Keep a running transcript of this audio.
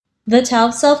The Tao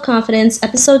of Self-Confidence,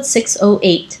 episode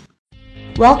 608.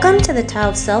 Welcome to the Tao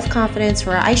of Self-Confidence,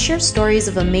 where I share stories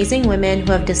of amazing women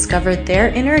who have discovered their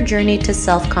inner journey to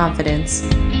self-confidence.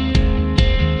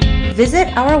 Visit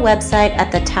our website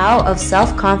at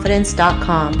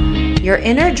thetaoofselfconfidence.com. Your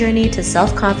inner journey to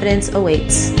self-confidence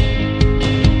awaits.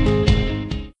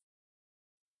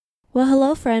 Well,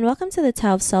 hello, friend. Welcome to the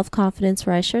Tao of Self-Confidence,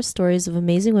 where I share stories of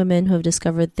amazing women who have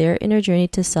discovered their inner journey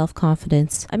to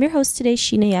self-confidence. I'm your host today,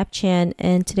 Sheena Yap Chan,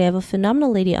 and today I have a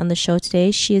phenomenal lady on the show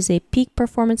today. She is a peak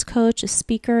performance coach, a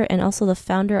speaker, and also the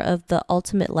founder of The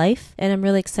Ultimate Life. And I'm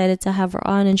really excited to have her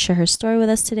on and share her story with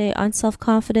us today on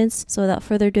self-confidence. So without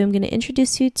further ado, I'm going to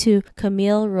introduce you to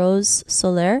Camille Rose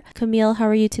Soler. Camille, how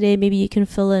are you today? Maybe you can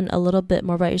fill in a little bit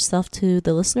more about yourself to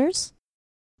the listeners.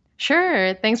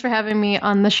 Sure. Thanks for having me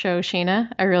on the show,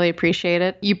 Sheena. I really appreciate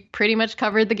it. You pretty much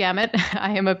covered the gamut.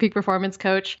 I am a peak performance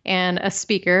coach and a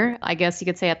speaker. I guess you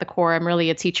could say at the core, I'm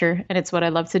really a teacher, and it's what I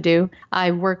love to do.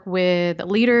 I work with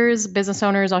leaders, business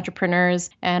owners, entrepreneurs,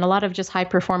 and a lot of just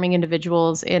high-performing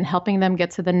individuals in helping them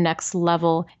get to the next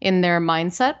level in their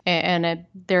mindset and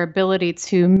their ability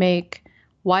to make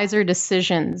wiser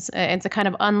decisions and to kind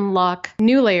of unlock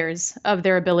new layers of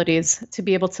their abilities to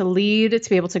be able to lead, to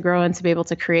be able to grow, and to be able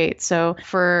to create. So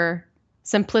for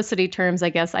simplicity terms,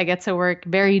 I guess, I get to work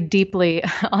very deeply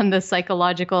on the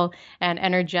psychological and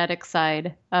energetic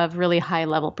side of really high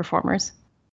level performers.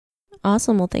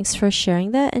 Awesome. Well, thanks for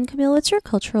sharing that. And Camille, what's your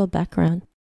cultural background?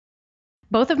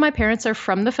 Both of my parents are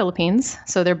from the Philippines,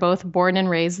 so they're both born and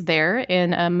raised there in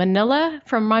Manila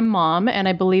from my mom, and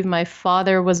I believe my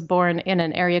father was born in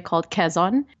an area called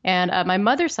Quezon. And my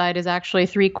mother's side is actually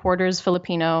 3/4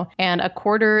 Filipino and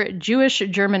 1/4 Jewish,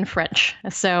 German, French.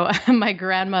 So my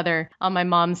grandmother on my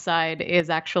mom's side is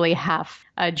actually half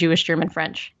Jewish, German,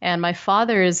 French, and my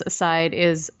father's side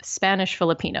is Spanish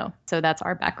Filipino. So that's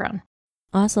our background.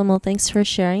 Awesome. Well, thanks for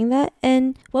sharing that.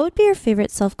 And what would be your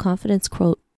favorite self-confidence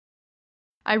quote?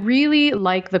 I really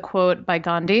like the quote by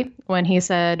Gandhi when he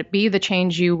said, "Be the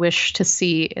change you wish to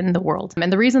see in the world."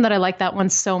 And the reason that I like that one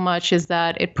so much is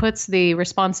that it puts the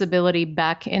responsibility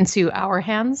back into our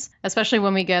hands, especially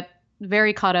when we get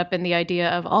very caught up in the idea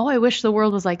of, oh, I wish the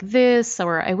world was like this,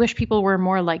 or I wish people were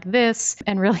more like this.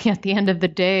 And really at the end of the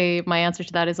day, my answer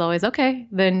to that is always, okay,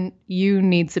 then you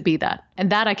need to be that. And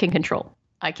that I can control.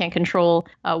 I can't control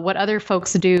what other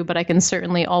folks do, but I can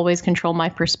certainly always control my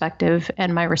perspective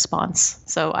and my response.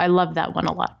 So I love that one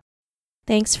a lot.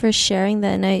 Thanks for sharing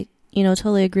that. And I,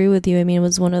 totally agree with you. I mean, it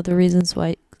was one of the reasons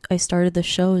why I started the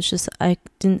show. It's just I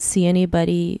didn't see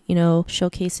anybody,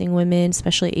 showcasing women,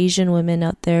 especially Asian women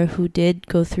out there who did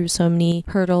go through so many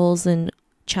hurdles and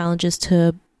challenges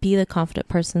to be the confident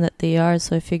person that they are.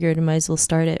 So I figured I might as well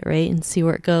start it, right, and see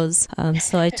where it goes.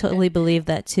 So I totally believe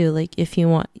that too. Like if you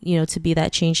want, to be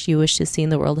that change you wish to see in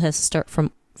the world, it has to start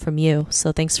from you.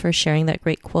 So thanks for sharing that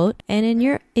great quote. And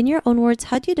in your own words,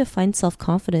 how do you define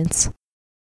self-confidence?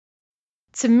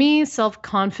 To me,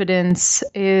 self-confidence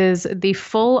is the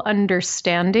full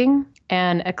understanding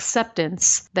and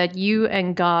acceptance that you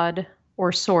and God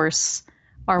or source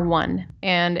are one.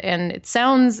 And it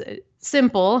sounds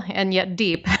simple and yet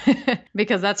deep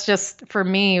because that's just for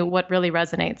me what really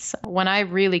resonates. When I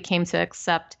really came to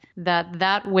accept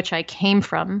that which I came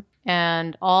from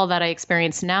and all that I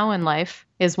experience now in life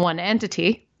is one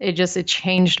entity, it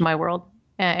changed my world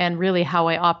and really how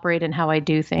I operate and how I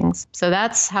do things. So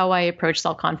that's how I approach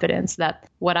self-confidence, that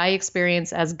what I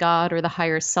experience as God or the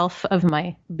higher self of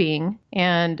my being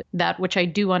and that which I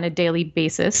do on a daily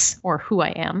basis or who I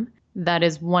am, that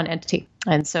is one entity.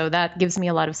 And so that gives me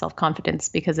a lot of self-confidence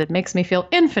because it makes me feel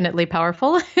infinitely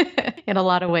powerful in a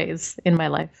lot of ways in my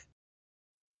life.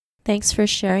 Thanks for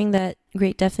sharing that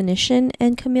great definition.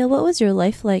 And Camille, what was your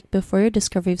life like before your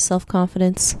discovery of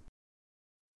self-confidence?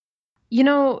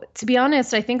 To be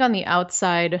honest, I think on the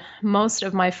outside, most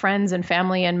of my friends and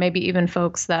family and maybe even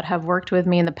folks that have worked with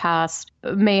me in the past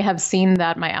may have seen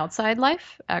that my outside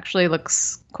life actually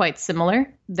looks quite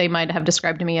similar. They might have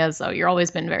described me as, oh, you've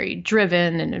always been very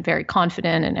driven and very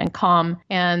confident and calm.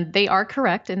 And they are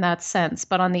correct in that sense.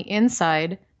 But on the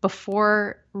inside,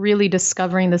 before really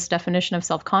discovering this definition of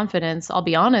self-confidence, I'll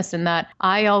be honest in that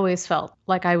I always felt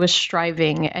like I was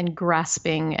striving and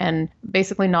grasping and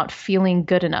basically not feeling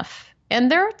good enough. And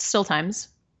there are still times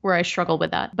where I struggle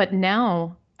with that. But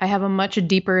now I have a much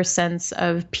deeper sense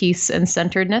of peace and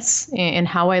centeredness in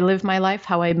how I live my life,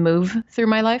 how I move through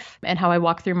my life, and how I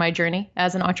walk through my journey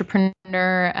as an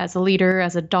entrepreneur, as a leader,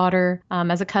 as a daughter,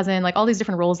 as a cousin, like all these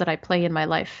different roles that I play in my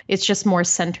life. It's just more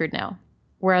centered now.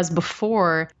 Whereas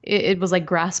before, it was like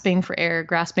grasping for air,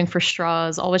 grasping for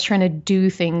straws, always trying to do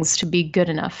things to be good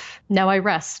enough. Now I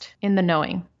rest in the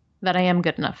knowing that I am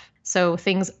good enough. So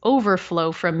things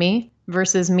overflow from me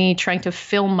versus me trying to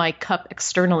fill my cup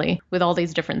externally with all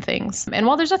these different things. And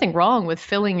while there's nothing wrong with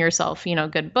filling yourself,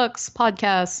 good books,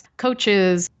 podcasts,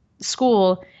 coaches,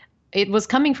 school, it was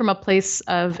coming from a place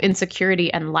of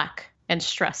insecurity and lack and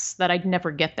stress that I'd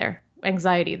never get there,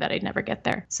 anxiety that I'd never get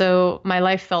there. So my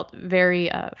life felt very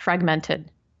fragmented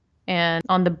and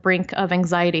on the brink of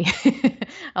anxiety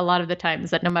a lot of the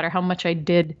times, that no matter how much I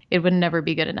did, it would never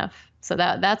be good enough. So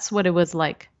that's what it was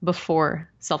like before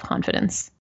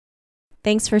self-confidence.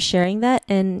 Thanks for sharing that.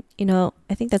 And,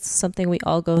 I think that's something we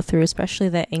all go through, especially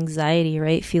that anxiety,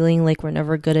 right? Feeling like we're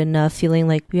never good enough, feeling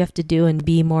like we have to do and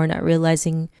be more, not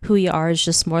realizing who we are is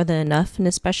just more than enough. And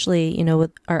especially,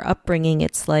 with our upbringing,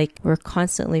 it's like we're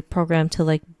constantly programmed to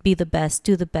like be the best,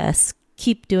 do the best,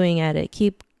 keep doing at it,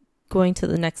 keep going to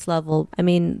the next level. I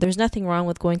mean, there's nothing wrong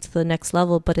with going to the next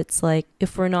level, but it's like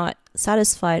if we're not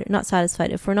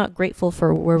if we're not grateful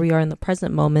for where we are in the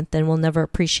present moment, then we'll never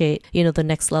appreciate, the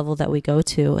next level that we go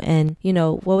to. And,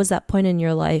 what was that point in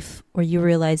your life where you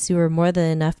realized you were more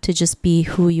than enough to just be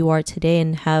who you are today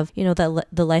and have,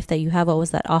 the life that you have? What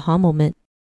was that aha moment?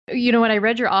 When I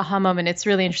read your aha moment, it's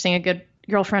really interesting. A good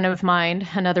girlfriend of mine,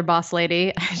 another boss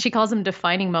lady, she calls them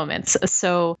defining moments.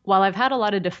 So while I've had a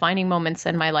lot of defining moments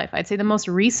in my life, I'd say the most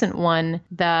recent one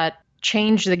that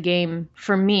changed the game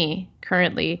for me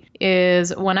currently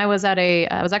is when I was actually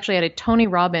at a Tony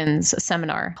Robbins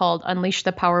seminar called Unleash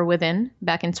the Power Within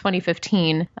back in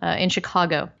 2015 in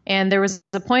Chicago. And there was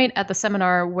a point at the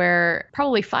seminar where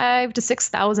probably 5,000 to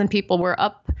 6,000 people were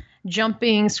up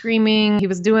jumping, screaming. He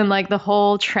was doing like the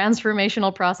whole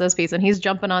transformational process piece, and he's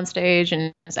jumping on stage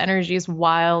and his energy is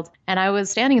wild. And I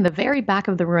was standing in the very back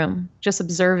of the room, just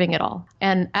observing it all.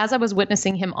 And as I was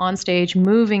witnessing him on stage,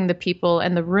 moving the people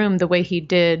and the room the way he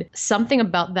did, something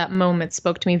about that moment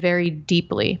spoke to me very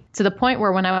deeply, to the point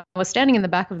where when I was standing in the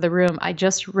back of the room, I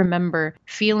just remember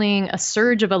feeling a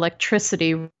surge of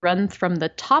electricity run from the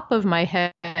top of my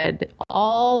head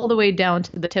all the way down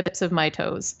to the tips of my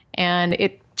toes. And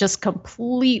it just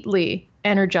completely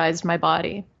energized my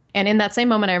body. And in that same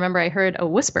moment, I remember I heard a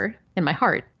whisper in my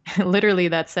heart, literally,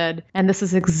 that said, "And this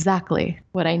is exactly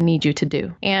what I need you to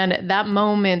do." And that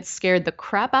moment scared the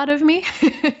crap out of me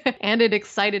and it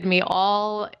excited me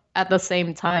all at the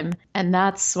same time. And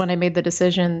that's when I made the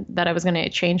decision that I was going to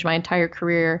change my entire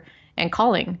career and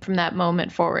calling from that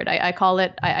moment forward.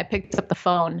 I picked up the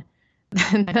phone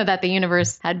that the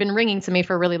universe had been ringing to me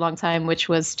for a really long time, which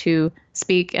was to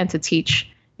speak and to teach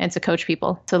and to coach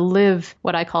people to live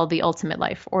what I call the ultimate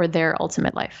life, or their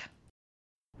ultimate life.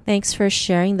 Thanks for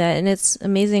sharing that. And it's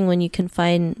amazing when you can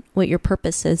find what your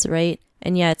purpose is, right?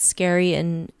 And yeah, it's scary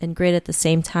and great at the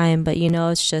same time, but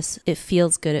it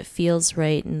feels good. It feels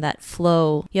right. And that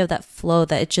flow, you have that flow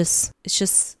that it's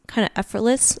just kind of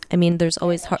effortless. I mean, there's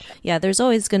always there's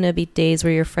always going to be days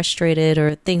where you're frustrated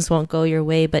or things won't go your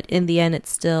way, but in the end,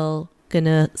 it's still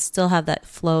gonna have that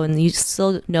flow, and you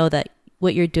still know that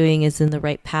what you're doing is in the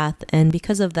right path. And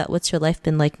because of that, what's your life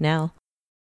been like now?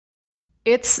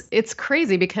 It's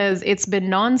crazy because it's been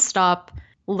nonstop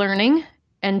learning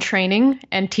and training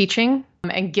and teaching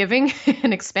and giving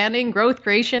and expanding, growth,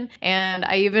 creation. And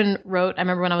I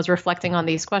remember when I was reflecting on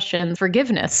these questions,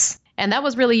 forgiveness. And that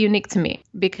was really unique to me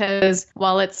because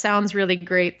while it sounds really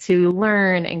great to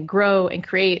learn and grow and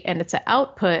create and it's an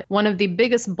output, one of the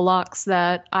biggest blocks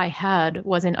that I had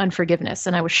was in unforgiveness.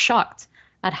 And I was shocked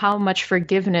at how much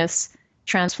forgiveness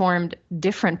transformed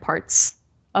different parts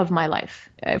of my life.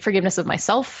 Forgiveness of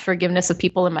myself, forgiveness of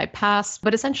people in my past,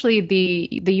 but essentially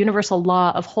the universal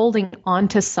law of holding on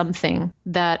to something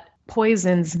that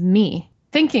poisons me.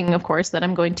 Thinking, of course, that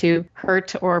I'm going to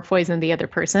hurt or poison the other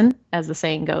person, as the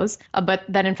saying goes, but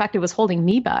that in fact it was holding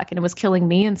me back and it was killing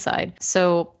me inside.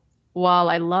 So while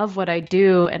I love what I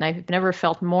do and I've never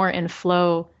felt more in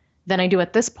flow than I do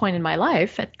at this point in my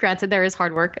life, granted there is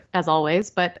hard work as always,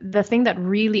 but the thing that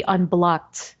really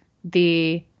unblocked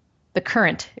the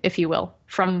current, if you will,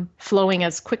 from flowing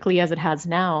as quickly as it has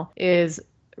now is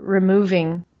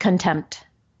removing contempt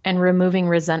and removing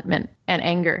resentment and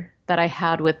anger that I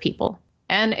had with people.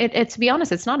 And it to be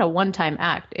honest, it's not a one-time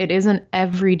act. It is an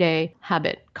everyday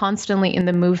habit, constantly in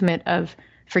the movement of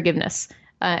forgiveness.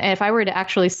 And if I were to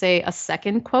actually say a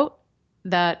second quote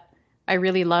that I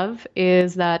really love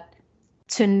is that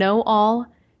to know all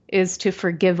is to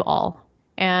forgive all.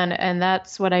 And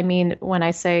that's what I mean when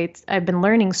I say I've been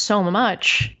learning so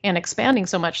much and expanding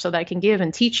so much so that I can give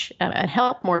and teach and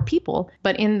help more people.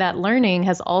 But in that learning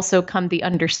has also come the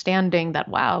understanding that,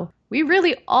 wow, we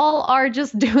really all are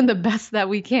just doing the best that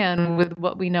we can with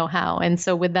what we know how. And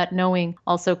so with that knowing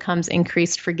also comes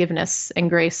increased forgiveness and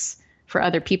grace for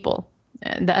other people.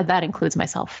 And that includes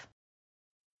myself.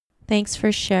 Thanks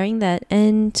for sharing that.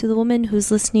 And to the woman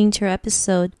who's listening to your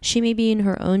episode, she may be in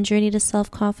her own journey to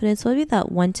self-confidence. What would be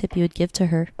that one tip you would give to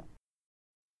her?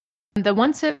 The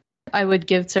one tip I would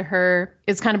give to her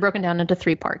is kind of broken down into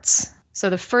 3 parts. So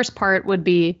the first part would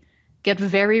be get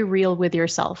very real with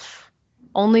yourself.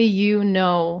 Only you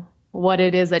know what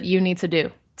it is that you need to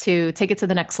do to take it to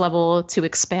the next level, to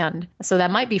expand. So that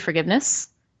might be forgiveness.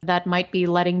 That might be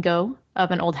letting go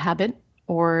of an old habit,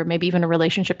 or maybe even a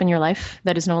relationship in your life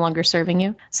that is no longer serving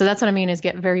you. So that's what I mean, is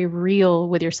get very real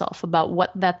with yourself about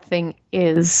what that thing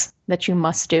is that you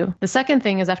must do. The second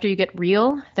thing is, after you get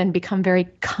real, then become very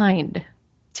kind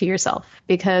to yourself.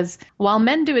 Because while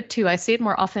men do it too, I see it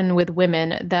more often with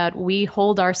women, that we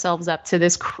hold ourselves up to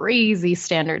this crazy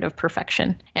standard of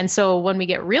perfection. And so when we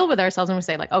get real with ourselves and we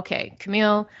say like, okay,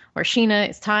 Camille or Sheena,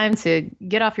 it's time to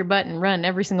get off your butt and run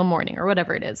every single morning or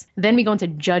whatever it is, then we go into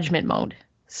judgment mode.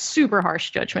 Super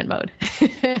harsh judgment mode.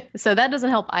 So that doesn't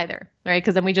help either, right?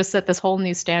 Because then we just set this whole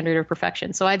new standard of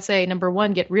perfection. So I'd say, number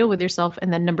 1, get real with yourself.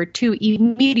 And then number 2,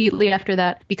 immediately after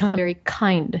that, become very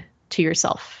kind to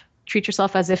yourself. Treat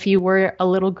yourself as if you were a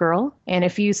little girl. And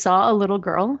if you saw a little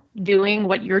girl doing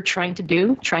what you're trying to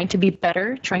do, trying to be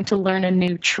better, trying to learn a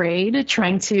new trade,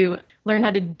 trying to learn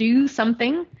how to do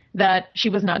something that she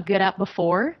was not good at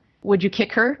before, would you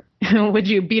kick her? Would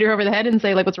you beat her over the head and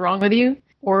say, like, what's wrong with you?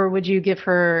 Or would you give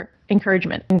her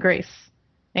encouragement and grace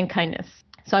and kindness?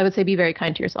 So I would say be very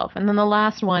kind to yourself. And then the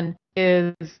last one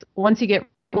is, once you get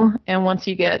real and once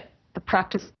you get the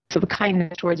practice of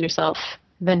kindness towards yourself,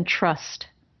 then trust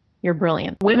you're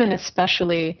brilliant. Women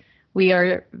especially, we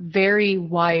are very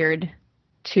wired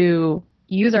to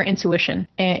use our intuition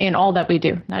in all that we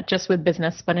do, not just with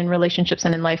business, but in relationships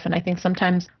and in life. And I think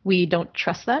sometimes we don't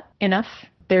trust that enough.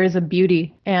 There is a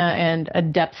beauty and a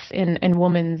depth in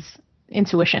women's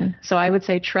intuition. So I would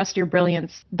say trust your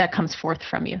brilliance that comes forth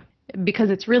from you, because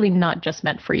it's really not just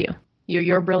meant for you.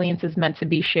 Your brilliance is meant to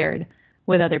be shared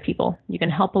with other people. You can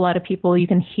help a lot of people. You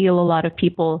can heal a lot of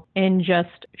people in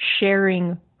just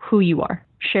sharing who you are,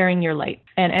 sharing your light.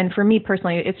 And for me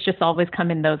personally, it's just always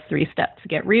come in those 3 steps: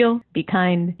 get real, be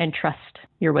kind, and trust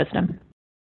your wisdom.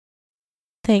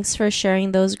 Thanks for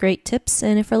sharing those great tips.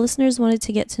 And if our listeners wanted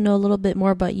to get to know a little bit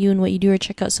more about you and what you do, or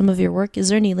check out some of your work, is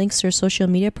there any links or social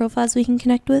media profiles we can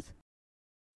connect with?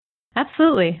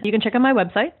 Absolutely. You can check out my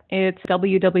website. It's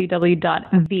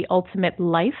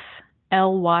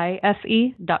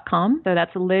www.theultimatelife.com. So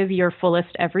that's live your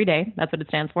fullest every day. That's what it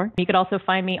stands for. You could also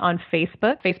find me on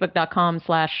Facebook,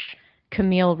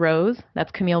 facebook.com/Camille Rose.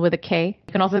 That's Camille with a K.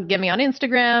 You can also get me on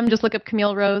Instagram. Just look up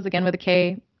Camille Rose, again with a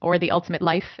K, or The Ultimate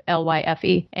Life,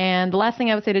 LYFE. And the last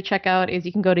thing I would say to check out is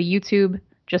you can go to YouTube.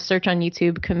 Just search on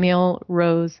YouTube, Camille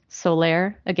Rose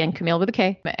Soler, again, Camille with a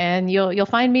K, and you'll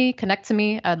find me, connect to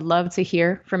me. I'd love to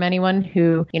hear from anyone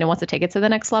who, wants to take it to the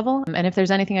next level. And if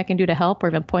there's anything I can do to help or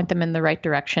even point them in the right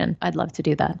direction, I'd love to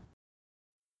do that.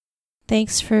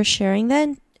 Thanks for sharing that.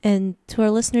 And to our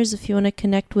listeners, if you want to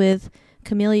connect with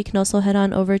Camille, you can also head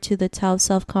on over to the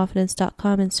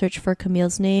taoofselfconfidence.com and search for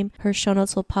Camille's name. Her show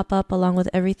notes will pop up along with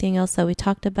everything else that we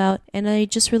talked about. And I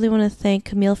just really want to thank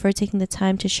Camille for taking the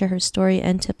time to share her story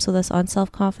and tips with us on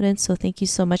self-confidence. So thank you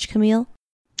so much, Camille.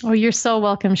 Oh, you're so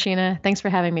welcome, Sheena. Thanks for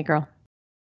having me, girl.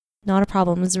 Not a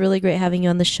problem. It was really great having you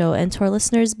on the show. And to our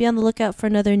listeners, be on the lookout for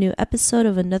another new episode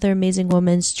of another amazing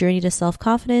woman's journey to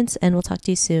self-confidence. And we'll talk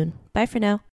to you soon. Bye for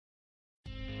now.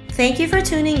 Thank you for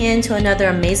tuning in to another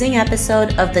amazing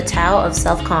episode of The Tao of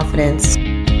Self-Confidence.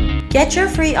 Get your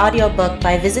free audiobook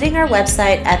by visiting our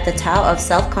website at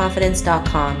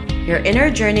thetaoofselfconfidence.com. Your inner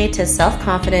journey to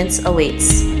self-confidence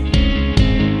awaits.